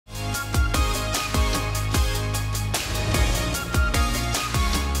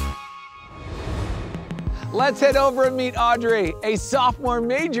Let's head over and meet Audrey, a sophomore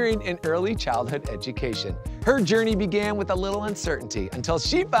majoring in early childhood education. Her journey began with a little uncertainty until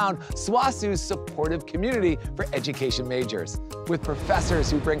she found SWOSU's supportive community for education majors. With professors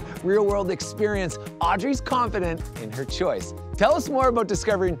who bring real-world experience, Audrey's confident in her choice. Tell us more about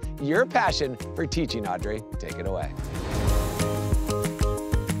discovering your passion for teaching, Audrey. Take it away.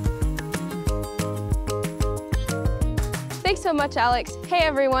 Thanks so much, Alex. Hey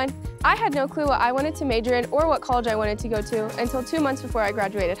everyone. I had no clue what I wanted to major in or what college I wanted to go to until 2 months before I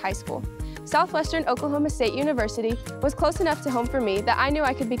graduated high school. Southwestern Oklahoma State University was close enough to home for me that I knew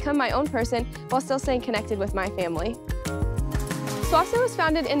I could become my own person while still staying connected with my family. SWOSU was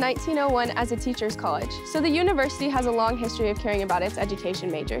founded in 1901 as a teacher's college, so the university has a long history of caring about its education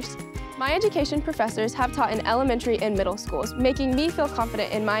majors. My education professors have taught in elementary and middle schools, making me feel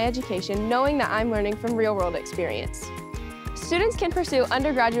confident in my education knowing that I'm learning from real-world experience. Students can pursue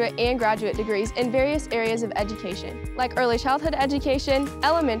undergraduate and graduate degrees in various areas of education, like early childhood education,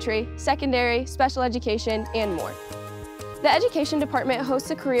 elementary, secondary, special education, and more. The Education Department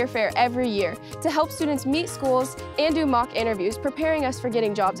hosts a career fair every year to help students meet schools and do mock interviews, preparing us for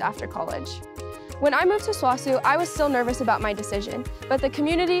getting jobs after college. When I moved to SWOSU, I was still nervous about my decision, but the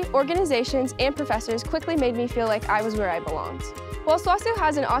community, organizations, and professors quickly made me feel like I was where I belonged. While SWOSU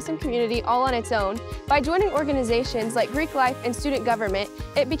has an awesome community all on its own, by joining organizations like Greek Life and Student Government,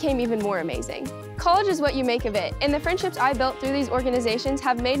 it became even more amazing. College is what you make of it, and the friendships I built through these organizations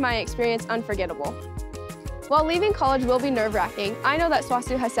have made my experience unforgettable. While leaving college will be nerve-wracking, I know that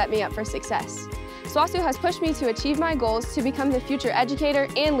SWOSU has set me up for success. SWOSU has pushed me to achieve my goals to become the future educator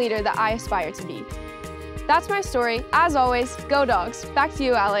and leader that I aspire to be. That's my story. As always, go Dogs. Back to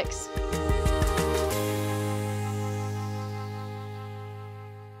you, Alex.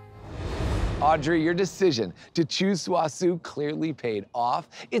 Audrey, your decision to choose SWOSU clearly paid off.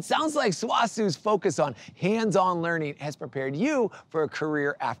 It sounds like SWOSU's focus on hands-on learning has prepared you for a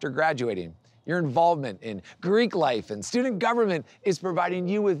career after graduating. Your involvement in Greek life and student government is providing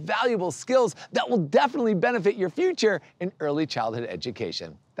you with valuable skills that will definitely benefit your future in early childhood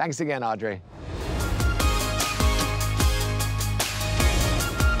education. Thanks again, Audrey.